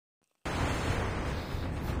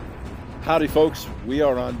Howdy folks, we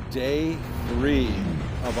are on day 3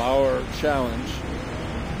 of our challenge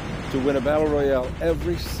to win a battle royale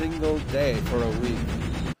every single day for a week.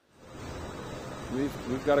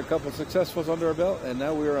 We've got a couple successfuls under our belt and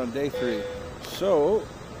now we are on day 3. So,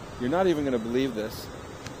 you're not even going to believe this.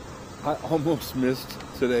 I almost missed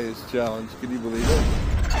today's challenge. Can you believe it?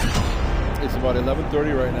 It's about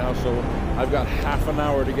 11:30 right now, so I've got half an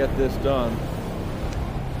hour to get this done.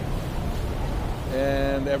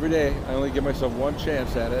 And every day, I only give myself one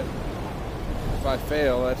chance at it. If I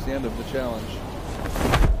fail, that's the end of the challenge.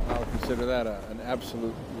 I'll consider that an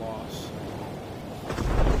absolute loss.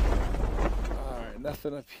 Alright,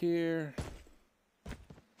 nothing up here.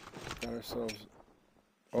 Got ourselves...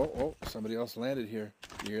 Oh, somebody else landed here.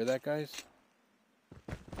 You hear that, guys?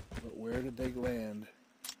 But where did they land?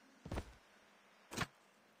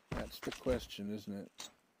 That's the question, isn't it?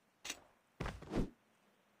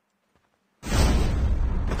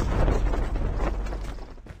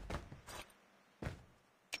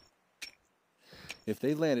 If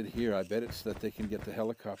they landed here, I bet it's that they can get the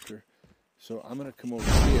helicopter. So I'm going to come over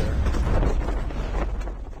here.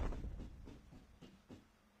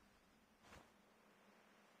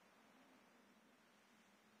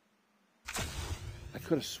 I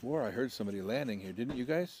could have swore I heard somebody landing here. Didn't you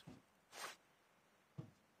guys?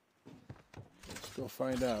 Let's go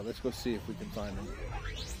find out. Let's go see if we can find them.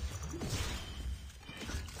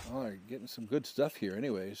 Oh, you're getting some good stuff here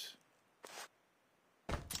anyways.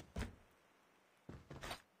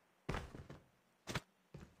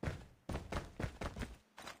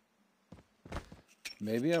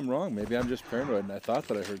 Maybe I'm wrong. Maybe I'm just paranoid and I thought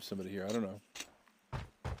that I heard somebody here. I don't know.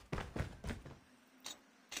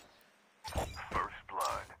 First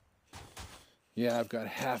blood. Yeah, I've got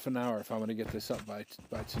half an hour. If I'm going to get this up by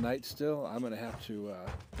tonight still, I'm going to have to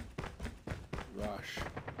rush.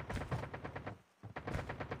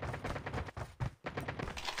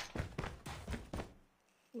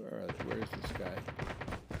 Where is this guy?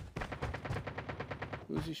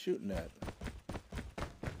 Who's he shooting at?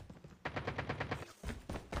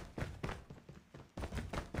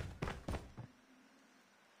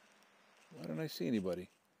 Why don't I see anybody?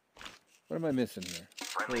 What am I missing here?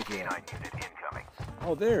 Friendly canine unit incoming.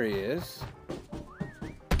 Oh, there he is.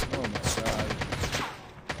 Oh my god.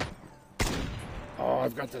 Oh,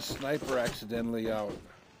 I've got the sniper accidentally out.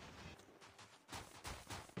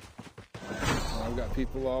 Oh, I've got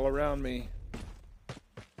people all around me.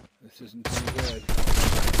 This isn't too good.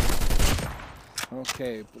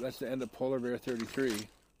 Okay, but that's the end of Polar Bear 33.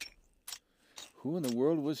 Who in the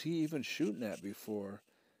world was he even shooting at before?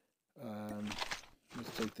 Let's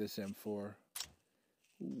take this M4. Ooh,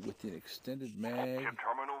 with the extended mag. Chip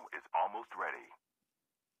terminal is almost ready.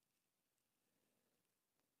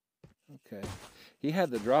 Okay. He had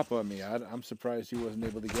the drop on me. I'm surprised he wasn't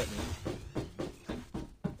able to get me.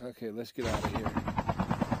 Okay, let's get out of here.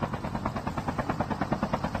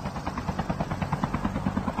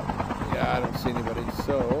 Yeah, I don't see anybody,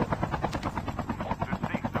 so... The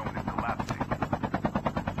safe zone is collapsing.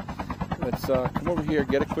 Let's come over here,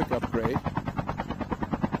 get a quick upgrade.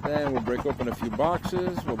 Then we'll break open a few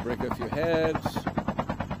boxes, we'll break a few heads,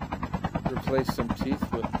 replace some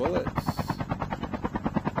teeth with bullets.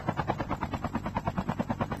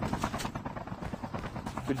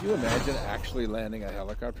 Could you imagine actually landing a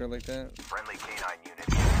helicopter like that? Friendly canine unit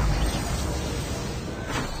incoming.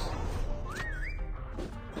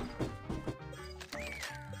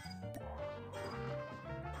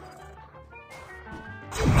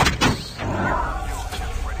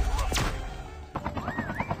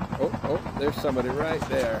 Oh, there's somebody right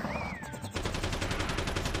there.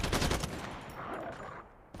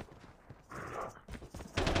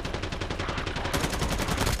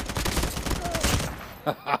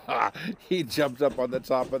 He jumped up on the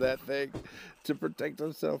top of that thing to protect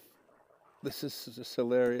himself. This is just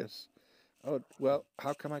hilarious. Oh, well,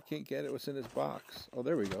 how come I can't get it? What's in his box? Oh,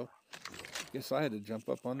 there we go. Guess I had to jump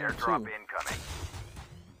up on there too. Airdrop incoming.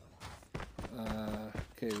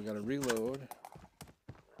 Okay, we got to reload.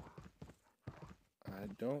 I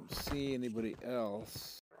don't see anybody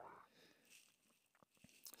else.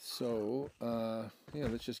 So, yeah,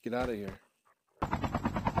 let's just get out of here.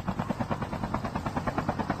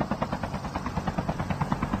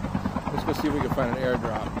 Let's go see if we can find an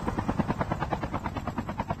airdrop.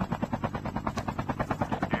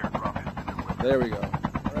 There we go.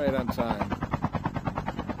 Right on time.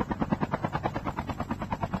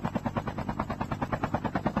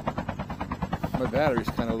 My battery's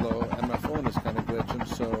kind of low and my phone is kind of glitching,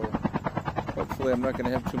 so hopefully I'm not going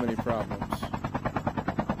to have too many problems.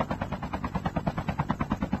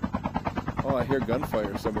 Oh, I hear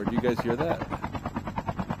gunfire somewhere. Do you guys hear that?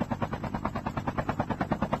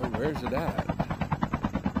 Where's it at?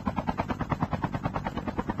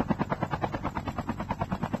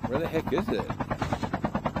 Where the heck is it?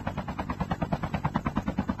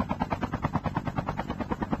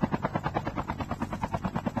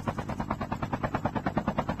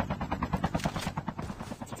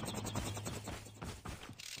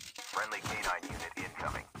 Friendly K9 unit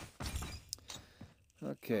incoming.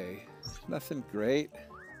 Okay, nothing great.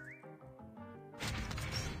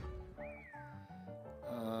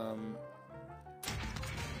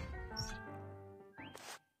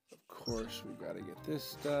 Of course, we got to get this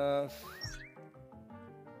stuff.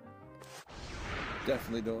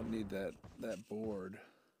 Definitely don't need that board.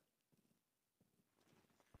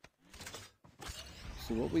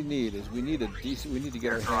 So what we need is we need to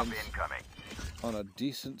get our Airdrop hands incoming. on a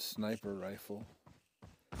decent sniper rifle,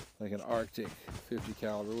 like an Arctic 50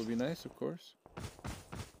 caliber would be nice, of course.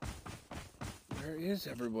 Where is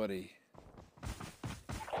everybody?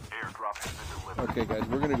 Airdrop has been delivered. Okay, guys,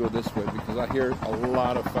 we're gonna go this way because I hear a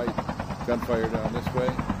lot of gunfire down this way.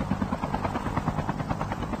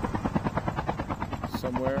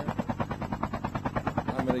 Somewhere.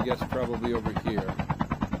 I'm gonna guess probably over here.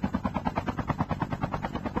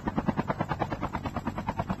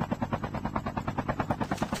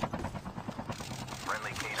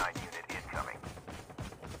 Friendly K9 unit incoming.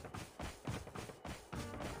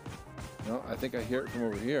 No, I think I hear it from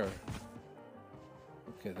over here.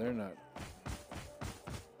 Okay, they're not.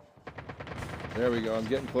 There we go. I'm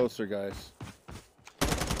getting closer, guys.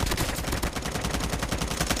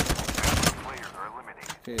 Players are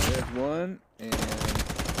eliminated. Okay, there's one, and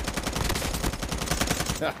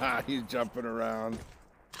he's jumping around.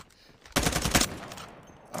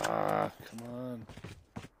 Ah, come on.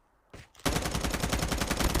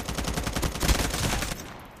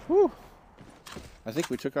 Whew. I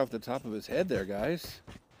think we took off the top of his head there, guys.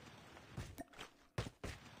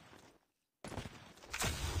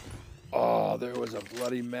 Oh, there was a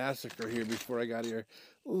bloody massacre here before I got here.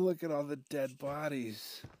 Look at all the dead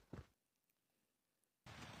bodies.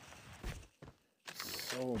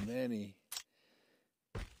 So many.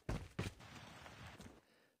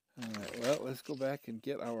 All right, well, let's go back and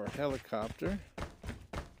get our helicopter.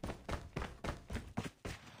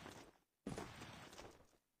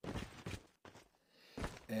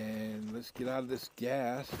 And let's get out of this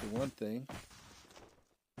gas, for one thing.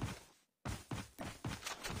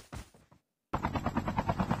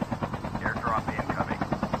 Airdrop incoming.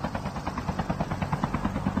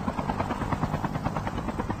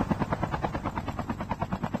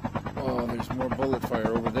 Oh, there's more bullet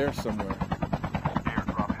fire over there somewhere.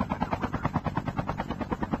 Airdrop has been delivered.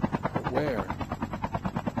 But where?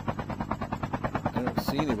 I don't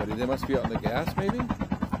see anybody. They must be out in the gas, maybe?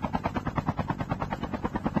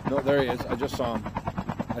 No, there he is. I just saw him.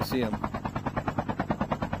 I see him.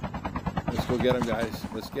 Let's go get him, guys.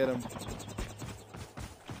 Let's get him.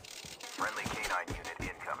 Friendly K9 unit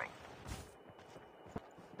incoming.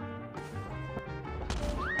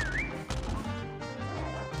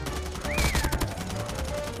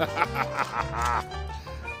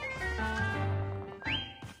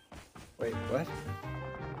 Wait, what?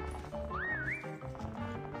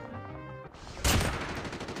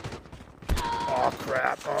 Oh,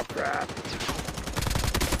 crap. Oh, crap.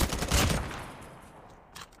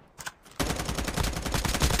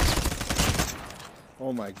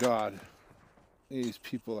 Oh, my God. These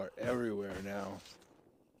people are everywhere now.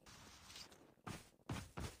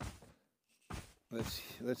 Let's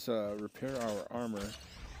repair our armor.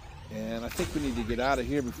 And I think we need to get out of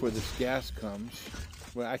here before this gas comes.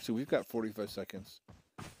 Well, actually, we've got 45 seconds.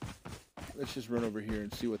 Let's just run over here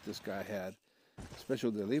and see what this guy had.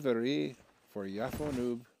 Special delivery for Yafo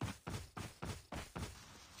Noob.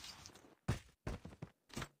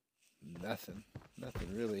 Nothing.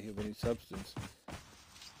 Nothing really of any substance.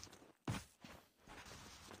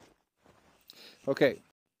 Okay.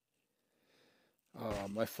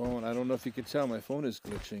 My phone, I don't know if you can tell, my phone is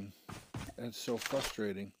glitching. That's so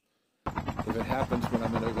frustrating. If it happens when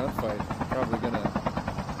I'm in a gunfight, I'm probably going to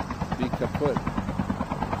be kaput.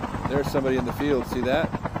 There's somebody in the field. See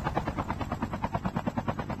that? The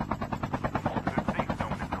safe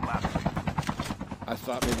zone is collapsing. I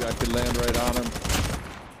thought maybe I could land right on him,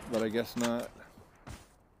 but I guess not.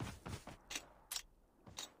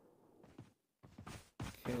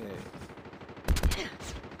 Okay.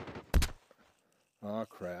 Oh,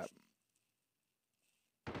 crap.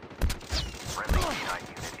 Friendly K9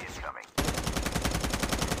 unit incoming.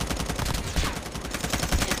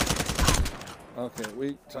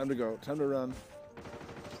 Okay, time to go. Time to run.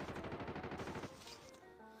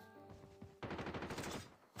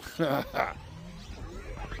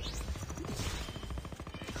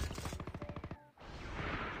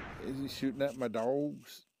 Is he shooting at my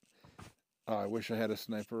dogs? Oh, I wish I had a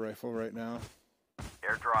sniper rifle right now.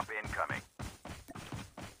 Airdrop incoming.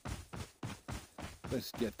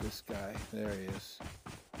 Let's get this guy. There he is.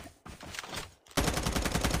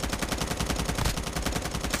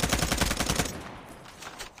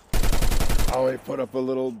 Oh, he put up a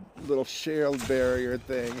little shield barrier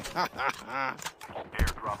thing. Airdrop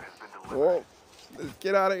has been delivered. Whoa, let's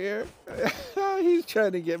get out of here. He's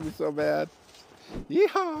trying to get me so bad.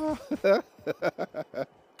 Yeehaw!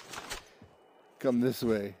 Come this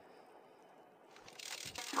way.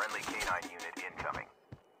 Friendly K9 unit incoming.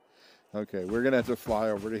 Okay, we're gonna have to fly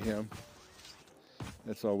over to him.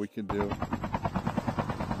 That's all we can do.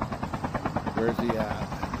 Where's he at?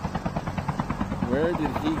 Where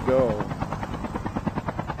did he go?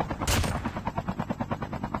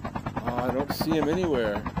 Oh, I don't see him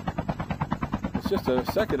anywhere. It's just a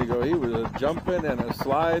second ago he was jumping and a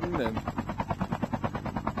sliding, and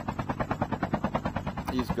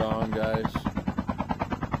he's gone, guys.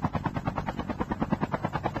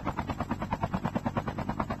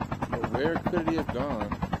 But where could he have gone?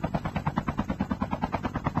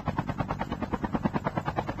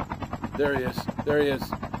 There he is. There he is.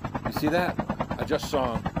 You see that? I just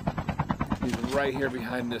saw him. He's right here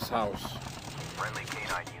behind this house. Friendly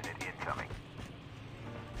K9 unit incoming.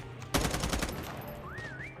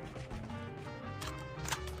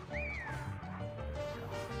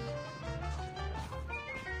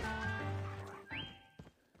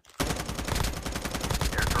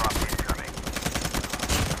 Airdrop incoming.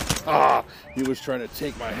 Ah! He was trying to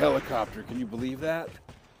take my helicopter. Can you believe that?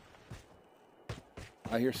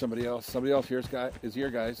 I hear somebody else. Somebody else is here,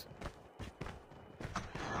 guys.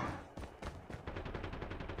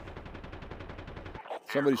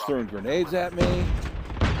 Somebody's throwing grenades at me.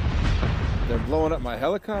 They're blowing up my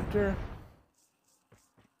helicopter.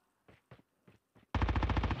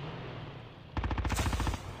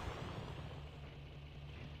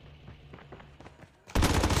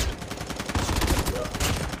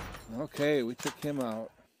 Okay, we took him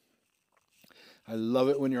out. I love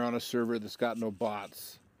it when you're on a server that's got no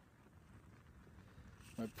bots.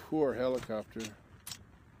 My poor helicopter.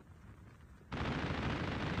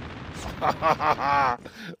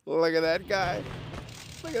 Look at that guy.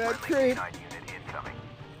 Look at that Friendly creep. K9 unit incoming.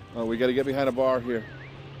 Oh, we got to get behind a bar here.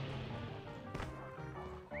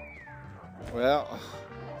 Well,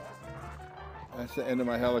 that's the end of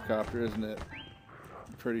my helicopter, isn't it?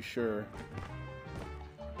 I'm pretty sure.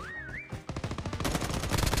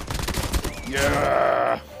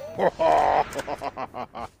 Yeah!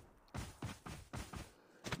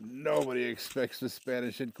 Nobody expects the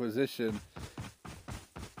Spanish Inquisition.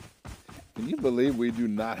 Can you believe we do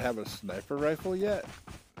not have a sniper rifle yet?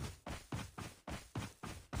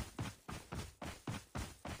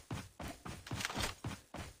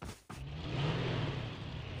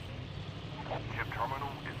 Chip terminal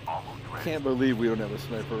is almost ready. Can't believe we don't have a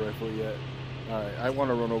sniper rifle yet. Alright, I want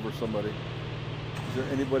to run over somebody. Is there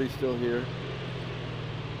anybody still here?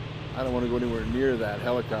 I don't want to go anywhere near that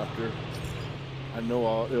helicopter. I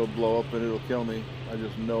know it'll blow up and it'll kill me. I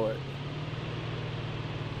just know it.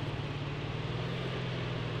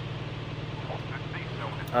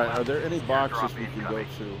 Alright, are there any boxes we can go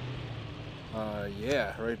to?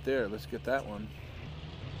 Yeah, right there. Let's get that one.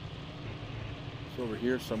 It's over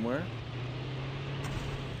here somewhere.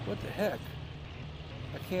 What the heck?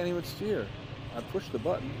 I can't even steer. I pushed the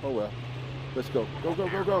button. Oh well. Let's go. Go, go,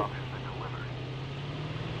 go, go.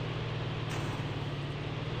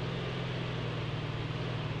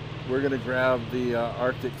 We're going to grab the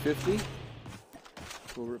Arctic 50.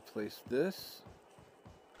 We'll replace this.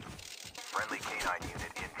 Friendly K9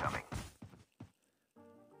 unit incoming.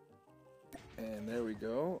 And there we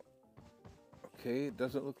go. Okay, it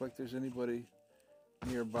doesn't look like there's anybody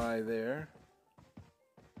nearby there.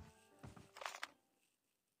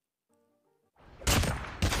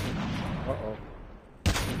 Uh-oh.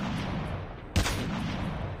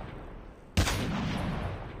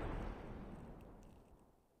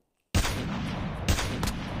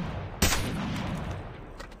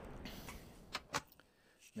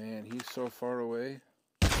 Man, he's so far away.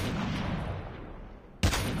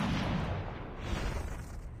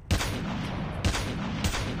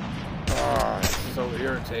 Ah, it's so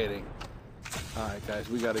irritating. All right, guys,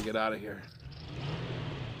 we got to get out of here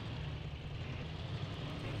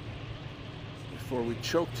before we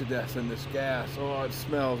choke to death in this gas. Oh, it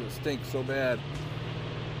smells. It stinks so bad.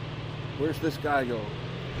 Where's this guy go?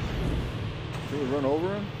 Should we run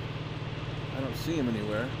over him? I don't see him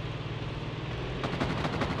anywhere.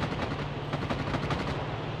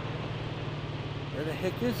 Where the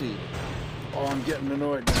heck is he? Oh, I'm getting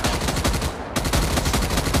annoyed now.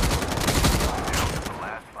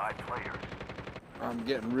 5 players. I'm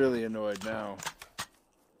getting really annoyed now.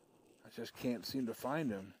 I just can't seem to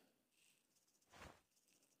find him.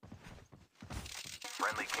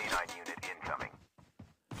 Friendly canine unit incoming.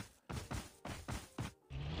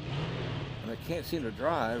 And I can't seem to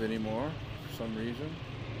drive anymore for some reason.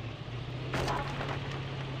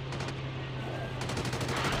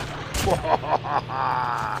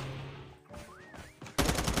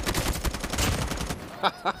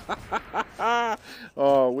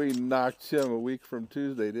 Oh, we knocked him a week from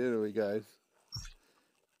Tuesday, didn't we, guys?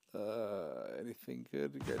 Anything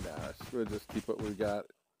good? Good. Nah, we'll just keep what we got.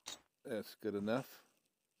 That's good enough.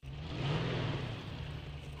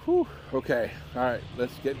 Whew. Okay. All right.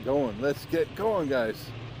 Let's get going. Let's get going, guys.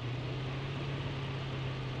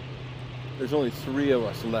 There's only 3 of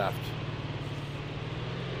us left.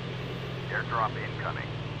 Airdrop incoming.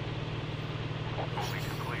 Only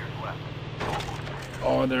 2 players left.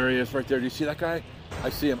 Oh, and there he is right there. Do you see that guy? I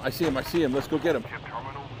see him. I see him. I see him. Let's go get him. Chip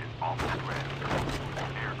terminal is almost ready.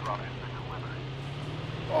 Airdrop has been delivered.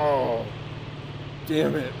 Oh,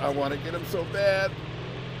 damn it. I want to get him so bad.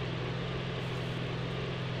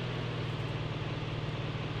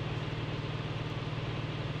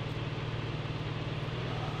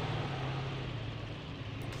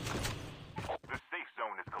 The safe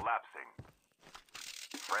zone is collapsing.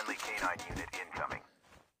 Friendly canine unit incoming.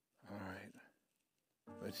 All right.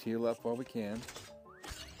 Let's heal up while we can.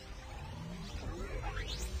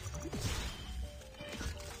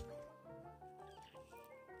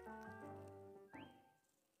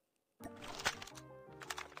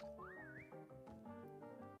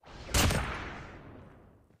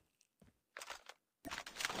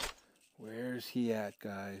 Where's he at,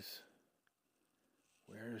 guys?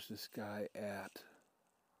 Where's this guy at?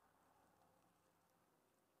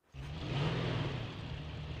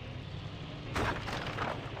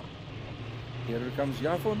 Here comes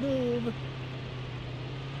Yafo Noob.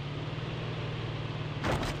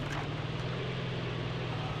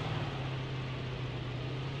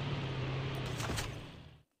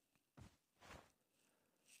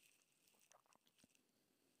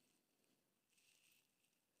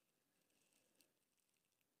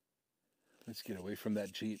 Let's get away from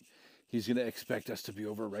that Jeep. He's going to expect us to be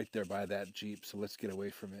over right there by that Jeep, so let's get away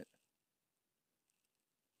from it.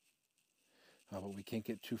 Oh, but we can't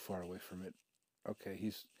get too far away from it. Okay,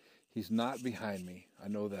 he's not behind me. I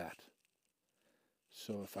know that.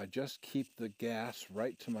 So if I just keep the gas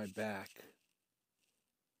right to my back.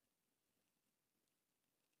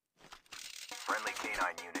 Friendly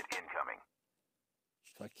canine unit incoming.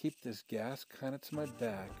 If I keep this gas kind of to my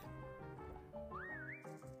back,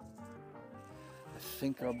 I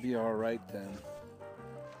think I'll be all right then.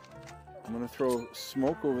 I'm going to throw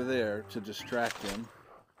smoke over there to distract him.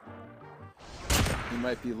 He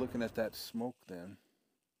might be looking at that smoke then.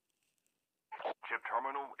 Chip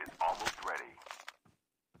terminal is almost ready.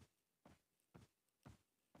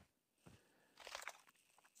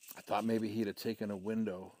 I thought maybe he'd have taken a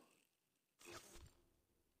window.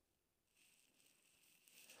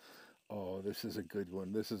 Oh, this is a good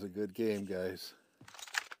one. This is a good game, guys.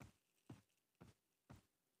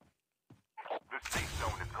 The safe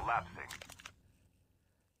zone is collapsing.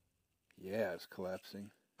 Yeah, it's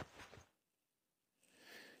collapsing.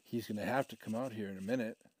 He's going to have to come out here in a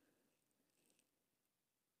minute.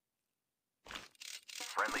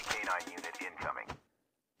 Friendly canine unit incoming.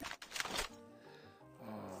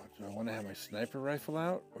 Do I want to have my sniper rifle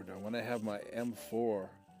out, or do I want to have my M4?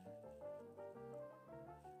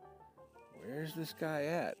 Where's this guy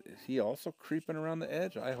at? Is he also creeping around the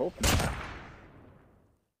edge? I hope not.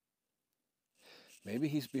 Maybe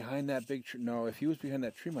he's behind that big tree. No, if he was behind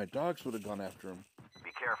that tree, my dogs would have gone after him.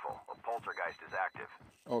 Be careful, a poltergeist is active.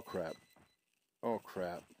 Oh, crap. Oh,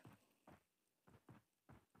 crap.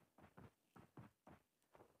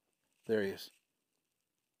 There he is.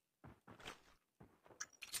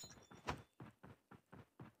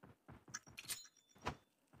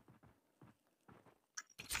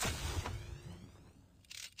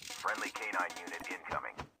 Friendly canine unit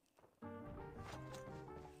incoming.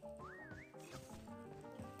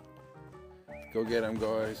 Go get him,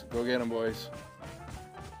 guys. Go get him, boys.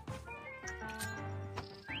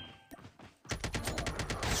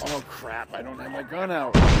 Oh, crap. I don't have my gun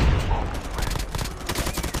out.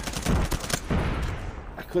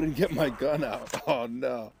 I couldn't get my gun out. Oh,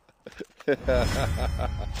 no.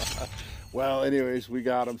 Well, anyways, we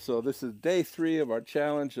got him. So this is day 3 of our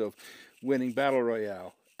challenge of winning Battle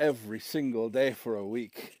Royale every single day for a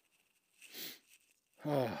week.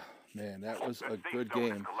 Oh, man, that was a good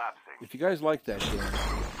game. If you guys like that game,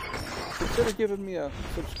 consider giving me a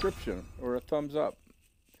subscription or a thumbs up.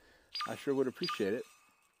 I sure would appreciate it.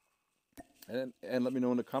 and let me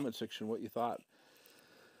know in the comment section what you thought.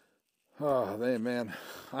 Oh, man,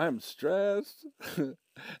 I'm stressed.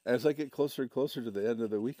 As I get closer and closer to the end of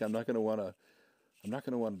the week, I'm not gonna wanna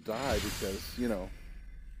die because, you know,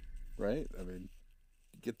 right? I mean,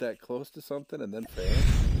 get that close to something and then fail.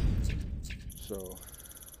 So,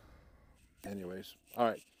 anyways, all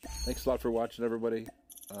right. Thanks a lot for watching, everybody.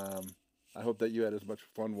 I hope that you had as much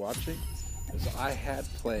fun watching as I had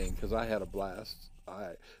playing, because I had a blast.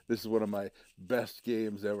 This is one of my best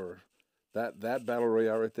games ever. That battle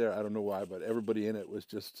royale right there, I don't know why, but everybody in it was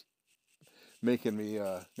just making me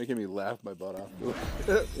laugh my butt off.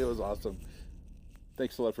 It was awesome.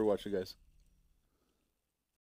 Thanks a lot for watching, guys.